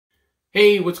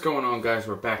Hey, what's going on, guys?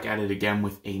 We're back at it again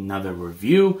with another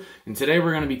review, and today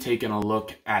we're going to be taking a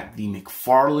look at the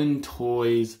Mcfarlane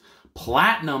Toys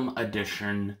Platinum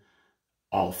Edition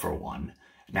All for One.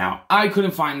 Now, I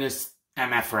couldn't find this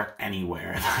MFR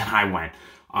anywhere that I went.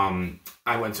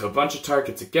 I went to a bunch of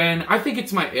Targets again. I think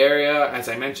it's my area, as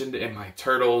I mentioned in my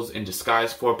Turtles in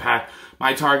Disguise 4-pack.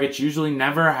 My Targets usually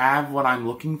never have what I'm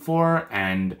looking for,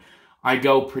 and I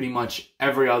go pretty much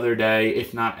every other day,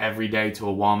 if not every day, to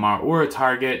a Walmart or a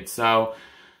Target. So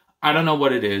I don't know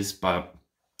what it is, but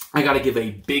I got to give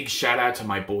a big shout out to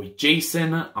my boy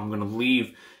Jason. I'm going to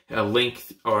leave a link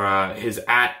or his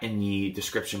 @ in the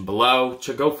description below.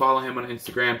 So go follow him on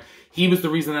Instagram. He was the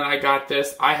reason that I got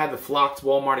this. I had the flocked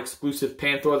Walmart exclusive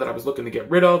Panther that I was looking to get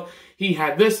rid of. He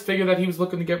had this figure that he was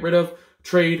looking to get rid of.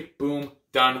 Trade, boom,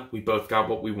 done. We both got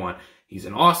what we want. He's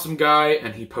an awesome guy,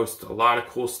 and he posts a lot of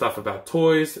cool stuff about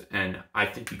toys, and I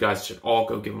think you guys should all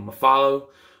go give him a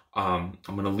follow. I'm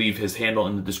going to leave his handle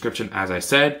in the description, as I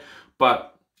said.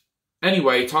 But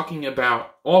anyway, talking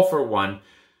about All for One,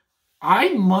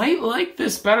 I might like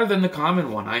this better than the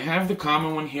common one. I have the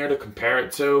common one here to compare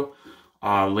it to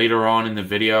later on in the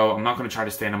video. I'm not going to try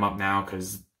to stand him up now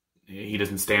because he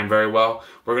doesn't stand very well.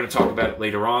 We're going to talk about it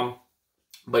later on.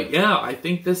 But yeah, I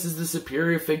think this is the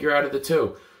superior figure out of the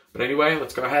two. But anyway,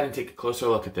 let's go ahead and take a closer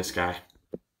look at this guy.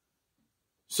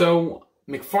 So,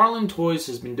 Mcfarlane Toys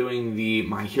has been doing the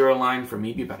My Hero line for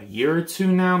maybe about a year or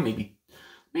two now. Maybe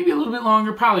a little bit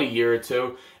longer, probably a year or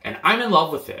two. And I'm in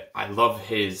love with it. I love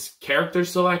his character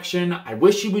selection. I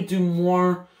wish he would do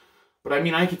more. But I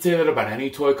mean, I could say that about any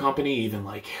toy company, even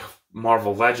like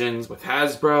Marvel Legends with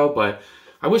Hasbro. But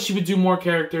I wish he would do more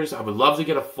characters. I would love to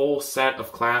get a full set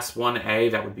of Class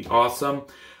 1A. That would be awesome.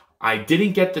 I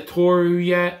didn't get the Toru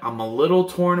yet. I'm a little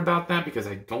torn about that because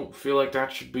I don't feel like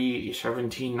that should be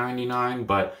 $17.99,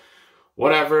 but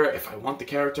whatever. If I want the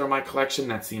character in my collection,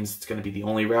 that seems it's going to be the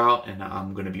only route, and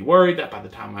I'm going to be worried that by the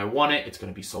time I want it, it's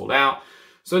going to be sold out.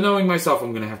 So knowing myself,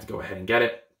 I'm going to have to go ahead and get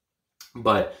it.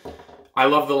 But I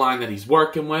love the line that he's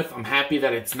working with. I'm happy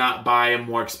that it's not by a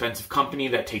more expensive company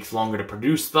that takes longer to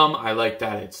produce them. I like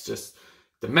that it's just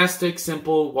domestic,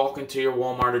 simple, walk into your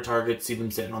Walmart or Target, see them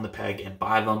sitting on the peg, and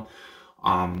buy them.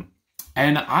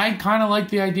 And I kind of like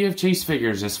the idea of chase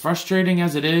figures. As frustrating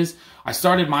as it is, I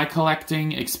started my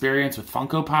collecting experience with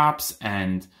Funko Pops,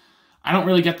 and I don't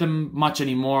really get them much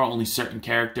anymore. Only certain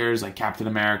characters, like Captain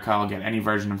America, I'll get any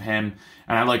version of him.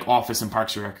 And I like Office and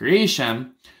Parks and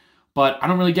Recreation, but I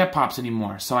don't really get Pops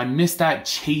anymore. So I miss that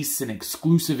chase and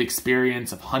exclusive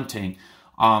experience of hunting.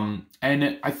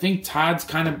 And I think Todd's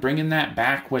kind of bringing that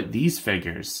back with these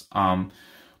figures,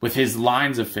 with his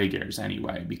lines of figures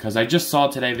anyway, because I just saw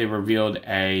today they revealed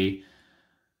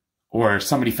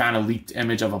somebody found a leaked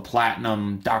image of a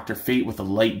platinum Dr. Fate with a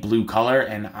light blue color,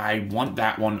 and I want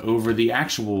that one over the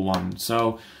actual one.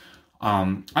 So,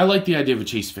 I like the idea of a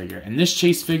chase figure, and this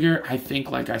chase figure, I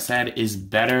think, like I said, is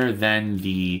better than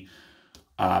the,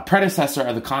 predecessor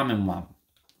of the common one.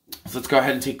 So let's go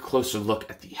ahead and take a closer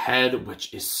look at the head,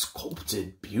 which is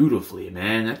sculpted beautifully,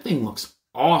 man. That thing looks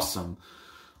awesome.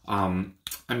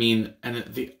 I mean,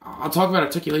 and I'll talk about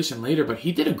articulation later, but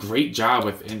he did a great job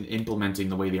with implementing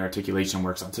the way the articulation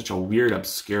works on such a weird,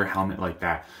 obscure helmet like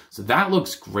that. So that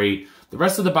looks great. The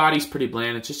rest of the body's pretty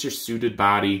bland. It's just your suited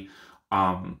body.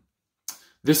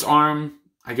 This arm,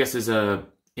 I guess, is a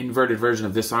inverted version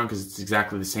of this arm because it's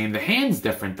exactly the same. The hand's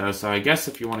different, though, so I guess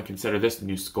if you want to consider this a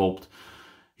new sculpt,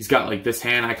 he's got like this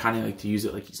hand. I kind of like to use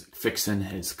it like he's like fixing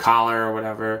his collar or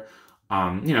whatever.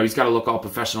 You know, he's got to look all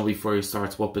professional before he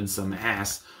starts whooping some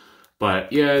ass.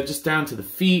 But yeah, just down to the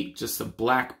feet, just some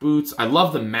black boots. I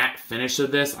love the matte finish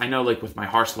of this. I know like with my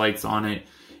harsh lights on it,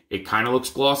 it kind of looks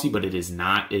glossy, but it is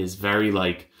not. It is very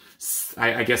like,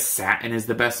 I guess satin is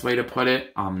the best way to put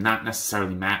it. Not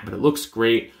necessarily matte, but it looks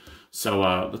great.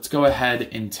 So let's go ahead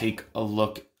and take a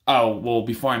look. Oh, well,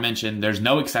 before I mention, there's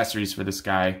no accessories for this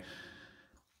guy.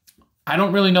 I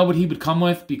don't really know what he would come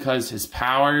with because his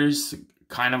powers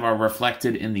kind of are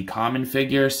reflected in the common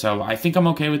figure, so I think I'm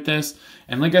okay with this.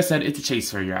 And like I said, it's a chase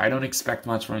figure. I don't expect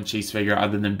much from a chase figure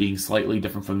other than being slightly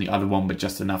different from the other one, but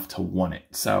just enough to want it.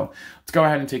 So let's go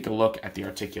ahead and take a look at the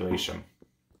articulation.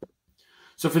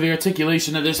 So for the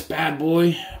articulation of this bad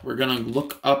boy, we're going to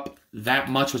look up that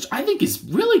much, which I think is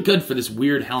really good for this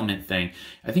weird helmet thing.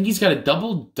 I think he's got a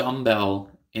double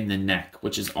dumbbell in the neck,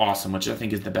 which is awesome, which I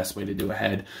think is the best way to do a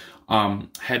head.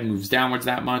 Head moves downwards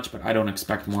that much, but I don't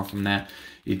expect more from that.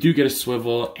 You do get a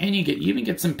swivel, and you even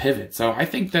get some pivot. So I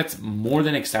think that's more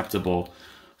than acceptable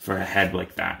for a head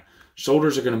like that.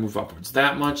 Shoulders are going to move upwards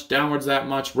that much, downwards that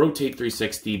much, rotate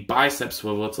 360, bicep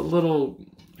swivel. It's a little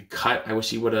cut. I wish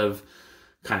he would have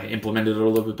kind of implemented it a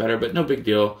little bit better, but no big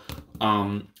deal.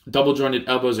 Double jointed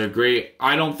elbows are great.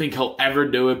 I don't think he'll ever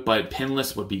do it, but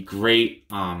pinless would be great.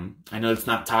 I know it's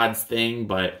not Todd's thing,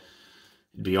 but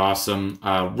it'd be awesome.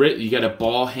 You get a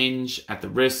ball hinge at the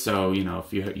wrist, so you know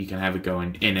if you can have it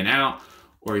going in and out,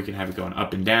 or you can have it going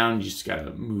up and down. You just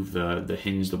gotta move the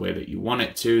hinge the way that you want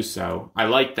it to. So I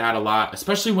like that a lot,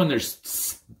 especially when they're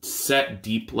set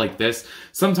deep like this.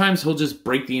 Sometimes he'll just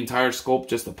break the entire sculpt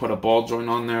just to put a ball joint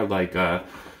on there, like a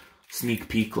sneak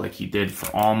peek like he did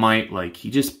for All Might. Like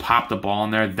he just popped a ball in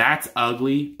there. That's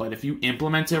ugly, but if you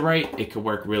implement it right, it could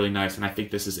work really nice, and I think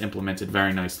this is implemented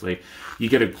very nicely. You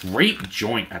get a great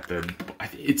joint at the,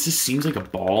 it just seems like a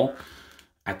ball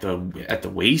at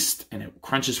the waist, and it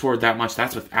crunches forward that much.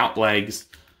 That's without legs,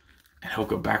 and he'll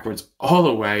go backwards all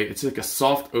the way. It's like a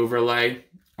soft overlay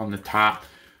on the top.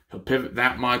 He'll pivot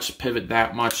that much,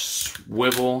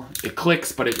 swivel. It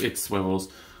clicks, but it swivels.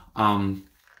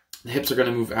 The hips are going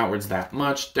to move outwards that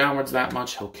much, downwards that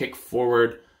much. He'll kick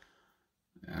forward.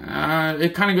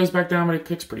 It kind of goes back down, but it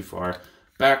kicks pretty far.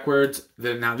 Backwards.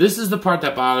 Now, this is the part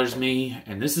that bothers me,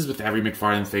 and this is with every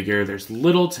Mcfarlane figure. There's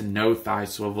little to no thigh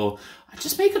swivel.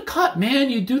 Just make a cut, man.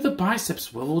 You do the bicep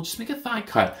swivel. Just make a thigh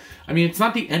cut. I mean, it's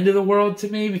not the end of the world to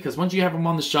me, because once you have them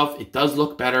on the shelf, it does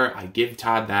look better. I give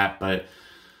Todd that, but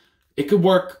it could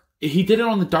work. He did it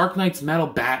on the Dark Knight's Metal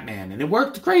Batman, and it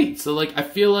worked great. So, like, I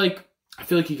feel like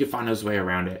he could find his way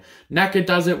around it. NECA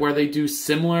does it where they do a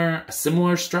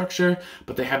similar structure,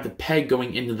 but they have the peg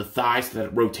going into the thigh so that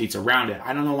it rotates around it.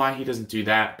 I don't know why he doesn't do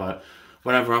that, but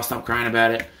whatever, I'll stop crying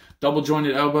about it. Double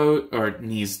jointed elbow, or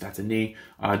knees, that's a knee.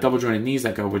 Double jointed knees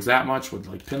that go upwards that much with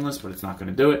like pinless, but it's not going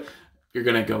to do it. You're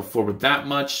going to go forward that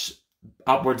much,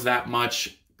 upwards that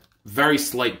much, very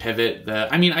slight pivot.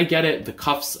 I mean, I get it. The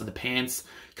cuffs of the pants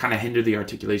kind of hinder the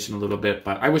articulation a little bit,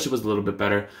 but I wish it was a little bit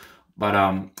better. But,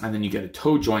 and then you get a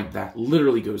toe joint that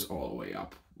literally goes all the way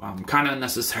up. Kind of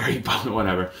unnecessary, but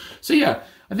whatever. So yeah,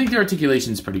 I think the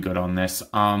articulation is pretty good on this.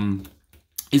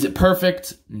 Is it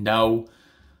perfect? No.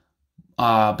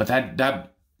 But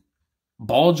that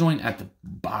ball joint at the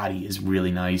body is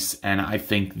really nice. And I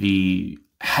think the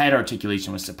head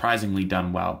articulation was surprisingly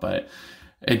done well. But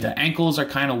the ankles are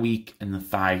kind of weak, and the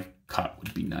thigh cut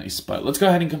would be nice. But let's go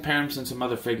ahead and compare him to some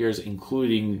other figures,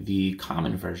 including the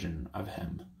common version of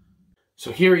him.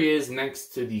 So here he is next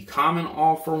to the common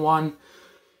all-for-one,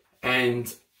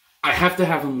 and I have to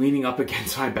have him leaning up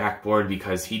against my backboard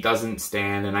because he doesn't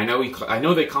stand. And I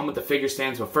know they come with the figure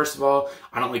stands, but first of all,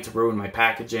 I don't like to ruin my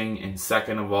packaging, and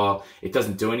second of all, it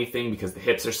doesn't do anything because the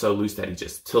hips are so loose that he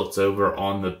just tilts over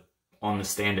on the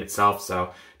stand itself, so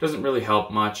it doesn't really help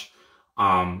much.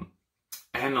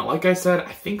 And like I said,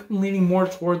 I think I'm leaning more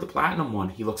toward the Platinum one.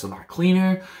 He looks a lot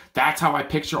cleaner. That's how I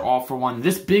picture all-for-one.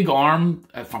 This big arm,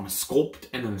 from a sculpt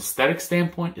and an aesthetic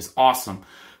standpoint, is awesome.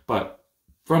 But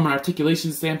from an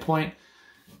articulation standpoint,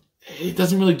 it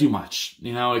doesn't really do much.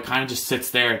 You know, it kind of just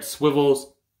sits there. It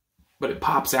swivels, but it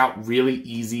pops out really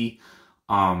easy.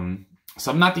 So I'm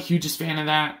not the hugest fan of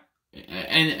that.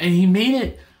 And he made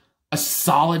it a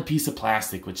solid piece of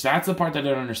plastic, which that's the part that I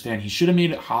don't understand. He should have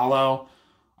made it hollow.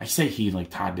 I say he,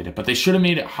 like Todd did it, but they should have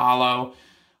made it hollow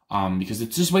because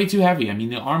it's just way too heavy. I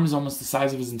mean, the arm is almost the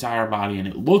size of his entire body, and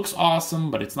it looks awesome,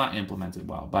 but it's not implemented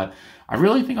well. But I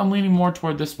really think I'm leaning more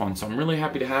toward this one, so I'm really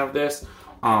happy to have this.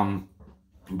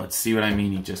 But see what I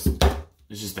mean? It's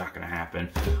just not going to happen.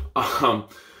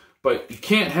 But you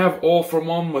can't have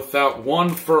all-for-one without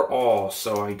one for all.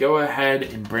 So I go ahead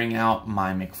and bring out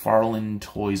my Mcfarlane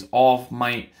Toys All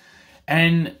Might,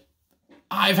 and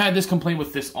I've had this complaint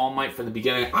with this All Might from the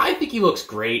beginning. I think he looks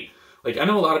great. Like, I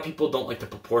know a lot of people don't like the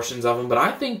proportions of him, but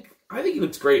I think he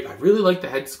looks great. I really like the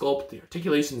head sculpt. The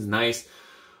articulation's nice,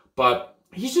 but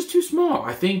he's just too small.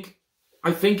 I think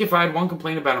if I had one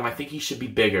complaint about him, I think he should be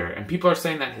bigger. And people are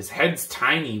saying that his head's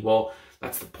tiny. Well,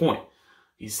 that's the point.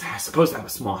 He's supposed to have a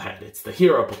small head. It's the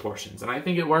hero proportions, and I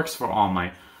think it works for All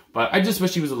Might. But I just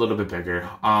wish he was a little bit bigger.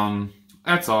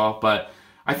 That's all. But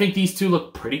I think these two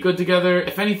look pretty good together.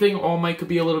 If anything, All Might could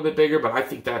be a little bit bigger, but I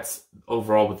think that's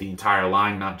overall with the entire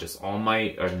line, not just All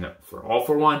Might or for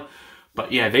all-for-one.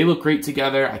 But yeah, they look great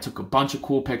together. I took a bunch of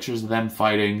cool pictures of them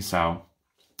fighting, so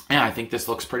yeah, I think this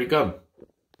looks pretty good.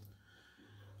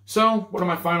 So, what are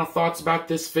my final thoughts about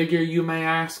this figure, you may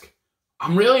ask?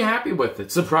 I'm really happy with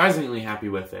it, surprisingly happy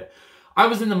with it. I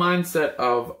was in the mindset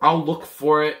of, I'll look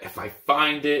for it. If I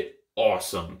find it,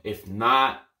 awesome. If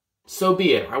not, so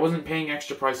be it. I wasn't paying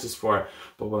extra prices for it.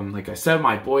 But when, like I said,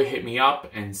 my boy hit me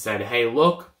up and said, hey,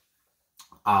 look,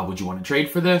 would you want to trade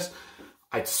for this?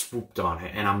 I swooped on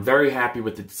it. And I'm very happy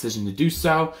with the decision to do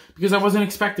so because I wasn't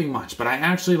expecting much. But I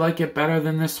actually like it better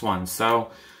than this one. So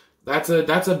That's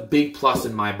a big plus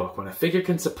in my book. When a figure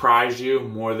can surprise you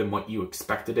more than what you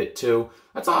expected it to,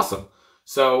 that's awesome.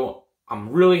 So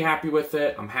I'm really happy with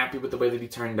it. I'm happy with the way that he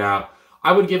turned out.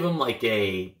 I would give him like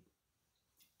a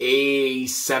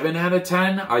 7 out of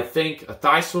 10. I think a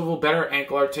thigh swivel, better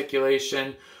ankle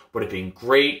articulation would have been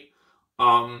great.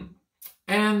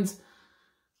 And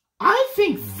I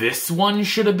think this one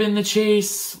should have been the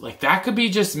chase. Like, that could be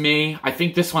just me. I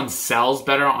think this one sells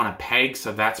better on a peg,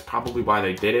 so that's probably why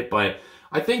they did it. But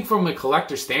I think from a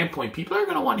collector standpoint, people are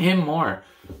going to want him more,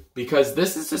 because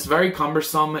this is just very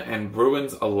cumbersome and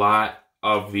ruins a lot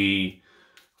of the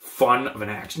fun of an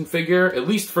action figure, at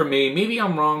least for me. Maybe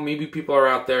I'm wrong. Maybe people are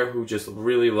out there who just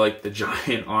really like the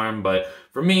giant arm, but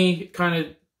for me, it kind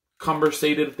of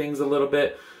cumbersated things a little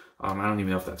bit. I don't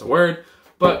even know if that's a word,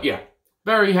 but yeah.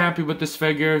 Very happy with this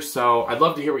figure, so I'd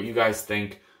love to hear what you guys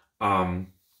think.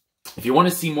 If you want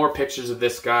to see more pictures of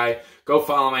this guy, go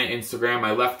follow my Instagram.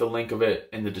 I left the link of it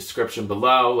in the description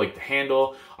below, like the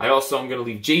handle. I also am going to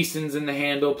leave Jason's in the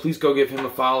handle. Please go give him a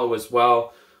follow as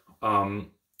well.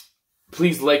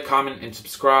 Please like, comment, and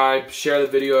subscribe. Share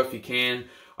the video if you can.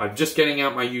 I'm just getting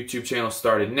out my YouTube channel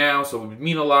started now, so it would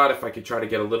mean a lot if I could try to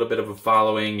get a little bit of a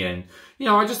following. And, you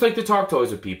know, I just like to talk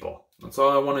toys with people. That's all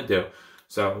I want to do.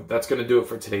 So that's going to do it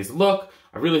for today's look.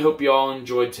 I really hope you all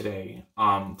enjoyed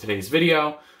today's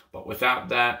video. But without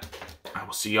that, I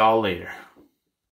will see y'all later.